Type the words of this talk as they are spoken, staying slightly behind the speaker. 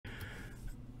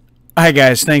Hi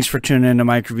guys, thanks for tuning in to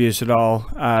Mike Reviews It All.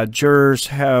 Jurors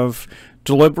have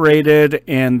deliberated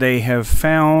and they have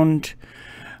found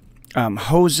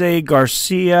Jose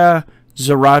Garcia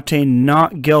Zarate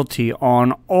not guilty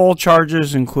on all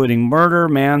charges, including murder,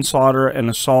 manslaughter, and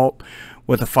assault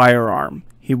with a firearm.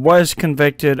 He was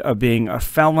convicted of being a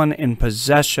felon in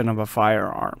possession of a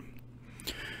firearm.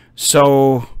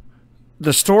 So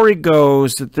the story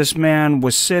goes that this man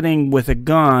was sitting with a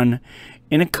gun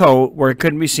in a coat where it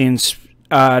couldn't be seen,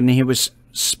 and he was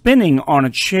spinning on a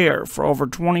chair for over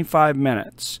 25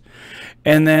 minutes.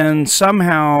 And then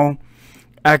somehow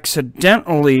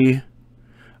accidentally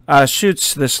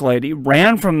shoots this lady,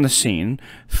 ran from the scene,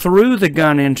 threw the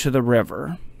gun into the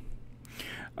river.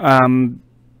 The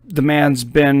man's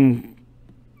been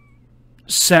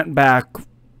sent back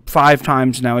 5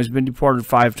 times now. He's been deported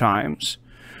 5 times.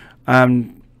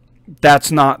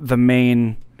 That's not the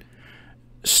main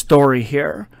story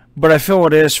here, but I feel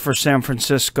it is for San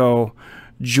Francisco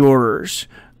jurors.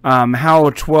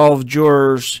 How 12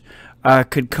 jurors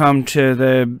could come to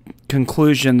the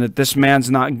conclusion that this man's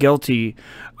not guilty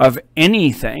of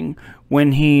anything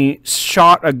when he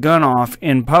shot a gun off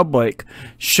in public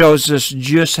shows us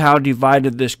just how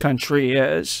divided this country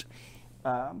is.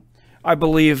 I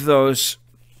believe those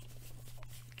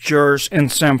jurors in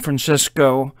San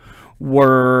Francisco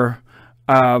were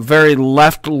very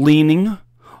left-leaning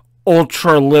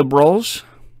ultra-liberals.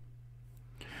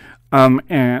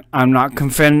 And I'm not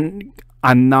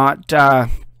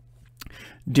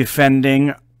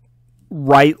defending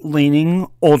right-leaning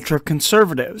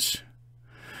ultra-conservatives.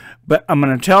 But I'm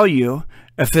going to tell you,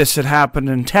 if this had happened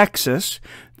in Texas,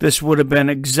 this would have been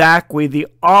exactly the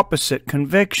opposite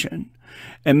conviction.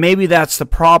 And maybe that's the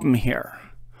problem here.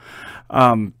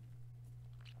 I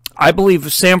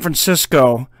believe San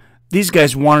Francisco, these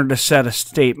guys wanted to set a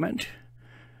statement.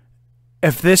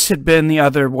 If this had been the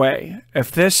other way, if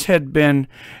this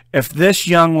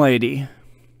young lady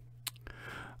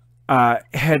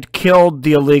had killed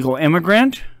the illegal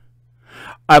immigrant,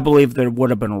 I believe there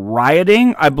would have been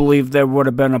rioting. I believe there would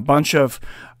have been a bunch of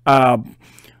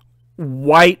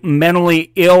white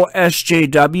mentally ill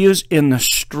SJWs in the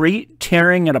street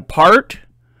tearing it apart.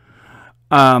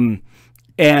 And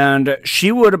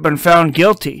she would have been found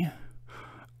guilty,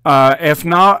 if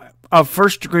not of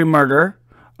first-degree murder,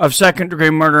 of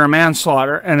second-degree murder and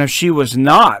manslaughter. And if she was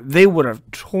not, they would have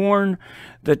torn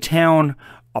the town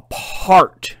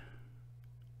apart.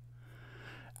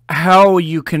 How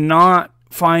you cannot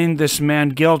find this man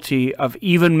guilty of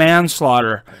even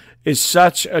manslaughter is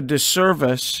such a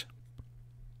disservice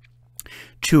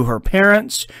to her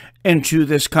parents and to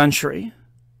this country.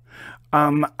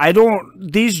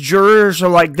 These jurors are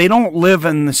like, they don't live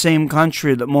in the same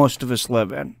country that most of us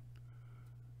live in.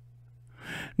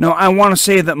 No, I want to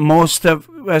say that most of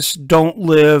us don't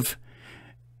live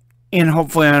in,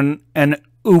 hopefully, an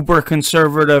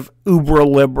uber-conservative,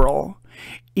 uber-liberal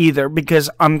either, because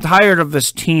I'm tired of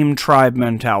this team tribe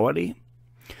mentality.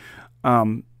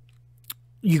 You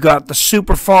got the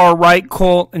super far right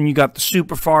cult and you got the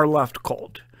super far left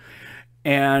cult.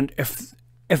 And if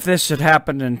this had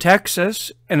happened in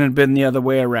Texas and had been the other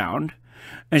way around,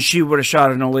 and she would have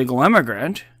shot an illegal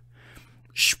immigrant,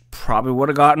 she probably would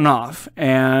have gotten off,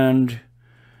 and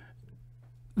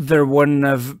there wouldn't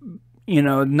have,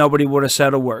 nobody would have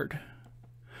said a word.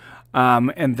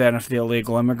 And then if the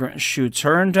illegal immigrant shoots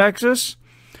her in Texas,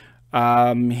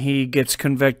 he gets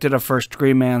convicted of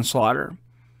first-degree manslaughter.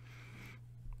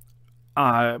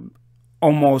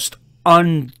 Almost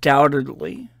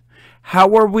undoubtedly.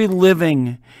 How are we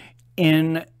living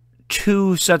in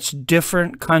 2 such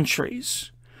different countries?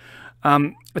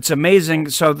 It's amazing.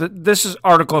 So this is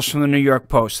articles from the New York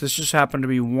Post. This just happened to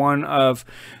be one of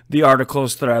the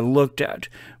articles that I looked at.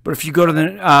 But if you go to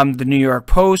the New York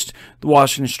Post, the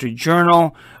Washington Street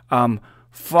Journal,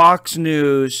 Fox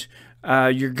News,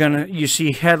 you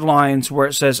see headlines where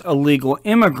it says illegal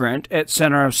immigrant at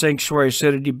center of sanctuary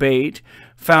city debate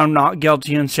found not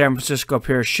guilty in San Francisco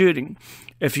Pier shooting.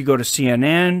 If you go to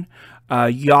CNN,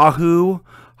 Yahoo,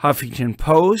 Huffington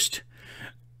Post,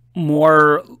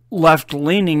 more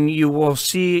left-leaning, you will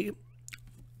see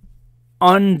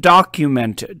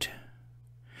undocumented.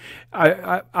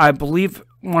 I believe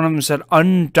one of them said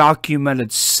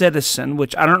undocumented citizen,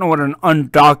 which I don't know what an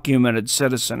undocumented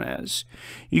citizen is.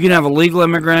 You can have illegal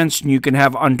immigrants, and you can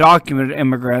have undocumented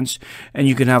immigrants, and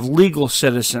you can have legal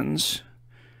citizens.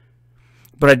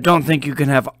 But I don't think you can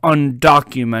have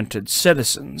undocumented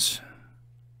citizens.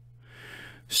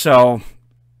 So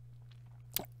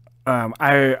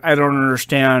I don't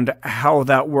understand how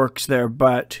that works there,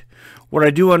 but what I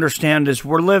do understand is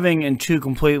we're living in 2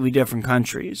 completely different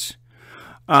countries.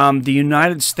 The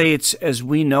United States, as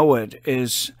we know it,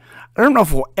 is, I don't know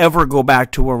if we'll ever go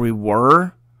back to where we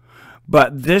were,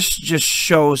 but this just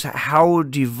shows how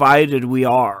divided we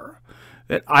are.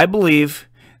 That I believe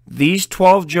these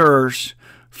 12 jurors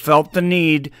felt the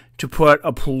need to put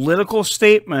a political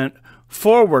statement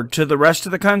forward to the rest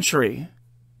of the country,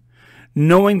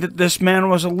 knowing that this man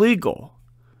was illegal.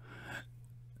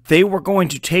 They were going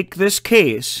to take this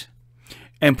case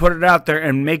and put it out there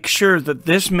and make sure that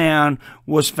this man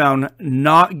was found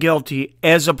not guilty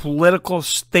as a political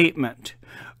statement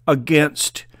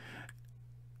against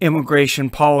immigration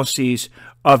policies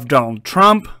of Donald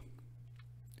Trump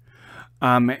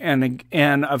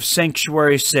and of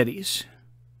sanctuary cities.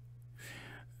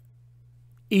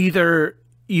 Either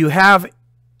you have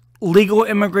legal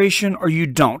immigration or you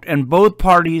don't, and both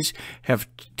parties have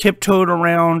tiptoed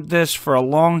around this for a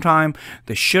long time.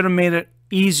 They should have made it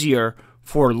easier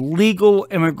for legal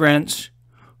immigrants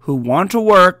who want to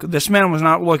work. This man was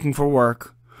not looking for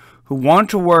work, who want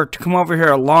to work, to come over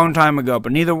here a long time ago,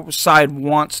 but neither side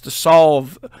wants to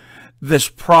solve this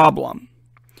problem.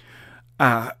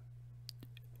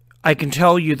 I can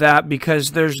tell you that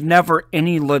because there's never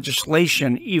any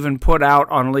legislation even put out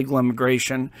on legal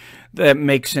immigration that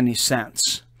makes any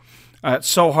sense. It's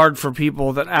so hard for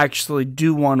people that actually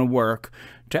do want to work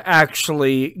to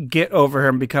actually get over here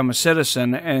and become a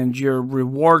citizen, and you're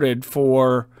rewarded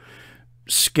for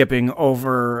skipping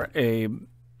over a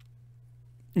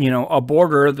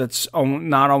border that's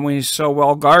not always so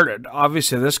well guarded.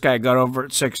 Obviously, this guy got over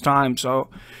it 6 times, so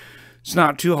it's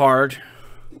not too hard.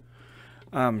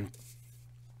 I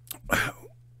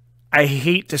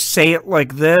hate to say it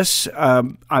like this.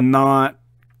 I'm not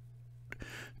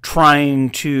trying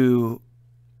to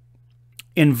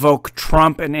invoke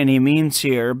Trump in any means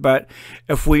here, but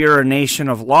if we are a nation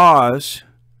of laws,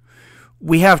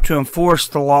 we have to enforce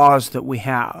the laws that we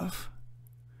have.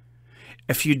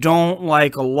 If you don't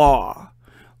like a law,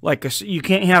 you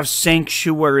can't have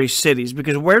sanctuary cities,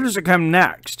 because where does it come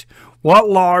next? What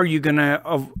law are you going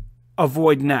to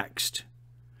avoid next?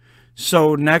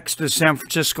 So next is San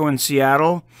Francisco and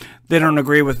Seattle. They don't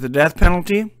agree with the death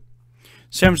penalty.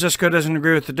 San Francisco doesn't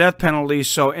agree with the death penalty,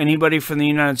 so anybody from the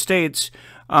United States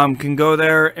can go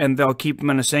there, and they'll keep them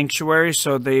in a sanctuary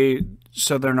so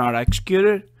they're not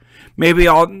executed. Maybe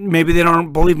they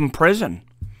don't believe in prison,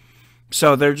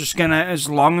 so they're just gonna, as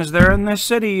long as they're in this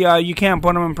city, you can't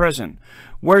put them in prison.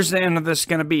 Where's the end of this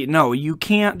gonna be? No, you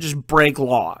can't just break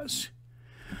laws.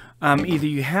 Either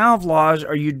you have laws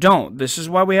or you don't. This is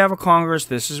why we have a Congress.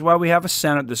 This is why we have a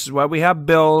Senate. This is why we have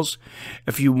bills.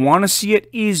 If you want to see it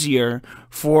easier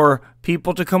for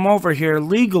people to come over here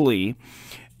legally,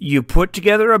 you put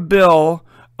together a bill,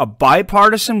 a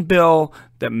bipartisan bill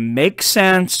that makes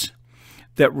sense,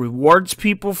 that rewards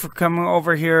people for coming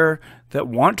over here, that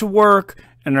want to work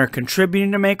and are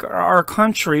contributing to make our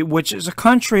country, which is a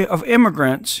country of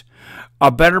immigrants, a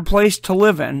better place to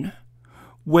live in,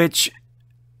 which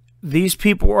these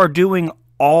people are doing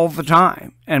all the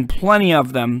time, and plenty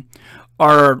of them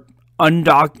are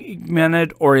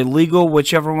undocumented or illegal,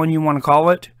 whichever one you want to call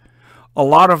it. A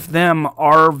lot of them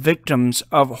are victims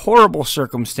of horrible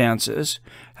circumstances,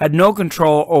 had no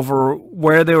control over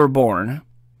where they were born,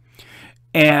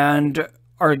 and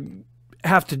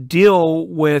have to deal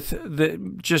with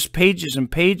just pages and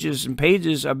pages and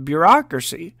pages of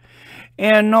bureaucracy.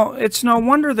 And it's no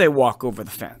wonder they walk over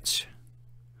the fence,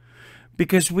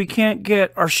 because we can't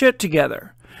get our shit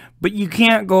together. But you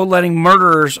can't go letting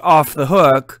murderers off the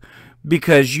hook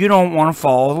because you don't want to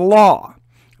follow the law,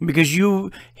 because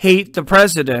you hate the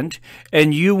president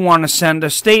and you want to send a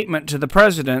statement to the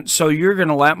president, so you're going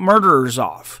to let murderers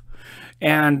off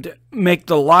and make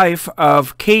the life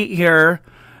of Kate here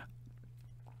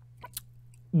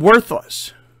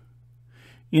worthless.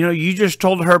 You just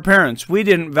told her parents we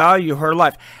didn't value her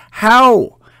life.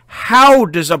 How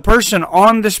does a person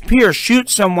on this pier shoot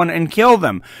someone and kill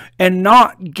them and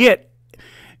not get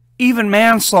even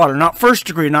manslaughter, not first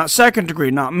degree, not second degree,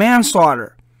 not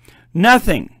manslaughter,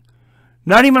 nothing,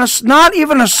 not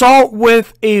even assault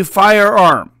with a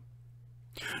firearm,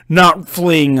 not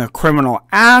fleeing a criminal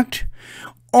act,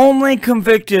 only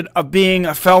convicted of being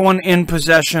a felon in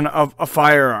possession of a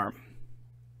firearm?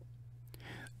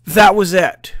 That was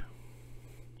it.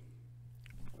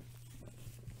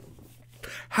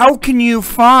 How can you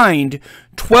find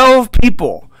 12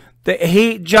 people that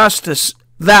hate justice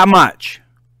that much?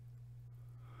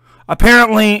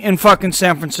 Apparently in fucking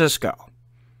San Francisco.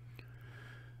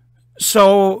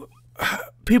 So,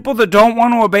 people that don't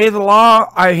want to obey the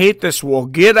law, I hate this, will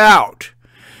get out.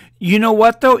 You know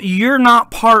what, though? You're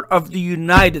not part of the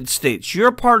United States.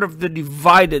 You're part of the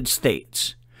divided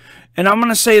states. And I'm going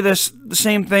to say the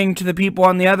same thing to the people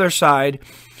on the other side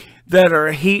that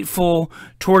are hateful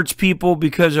towards people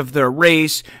because of their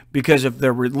race, because of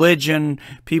their religion,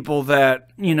 people that,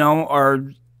 you know,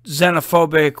 are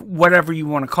xenophobic, whatever you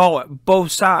want to call it,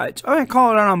 both sides. I'm going to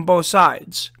call it out on both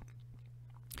sides.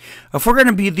 If we're going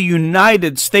to be the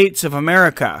United States of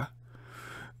America,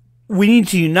 we need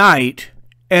to unite,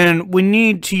 and we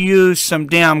need to use some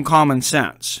damn common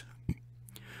sense.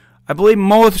 I believe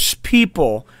most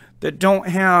people that don't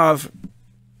have,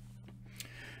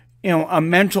 you know, a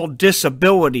mental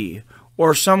disability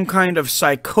or some kind of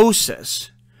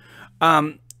psychosis,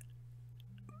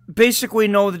 basically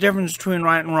know the difference between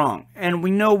right and wrong. And we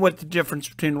know what the difference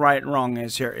between right and wrong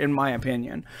is here, in my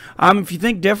opinion. If you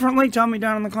think differently, tell me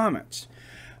down in the comments.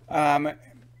 Let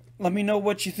me know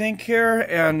what you think here,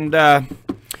 and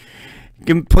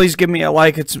please give me a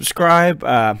like and subscribe.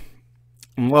 I'm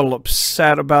a little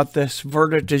upset about this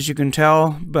verdict, as you can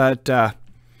tell, but I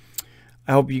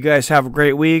hope you guys have a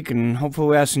great week, and hopefully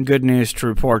we have some good news to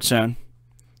report soon.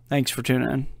 Thanks for tuning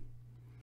in.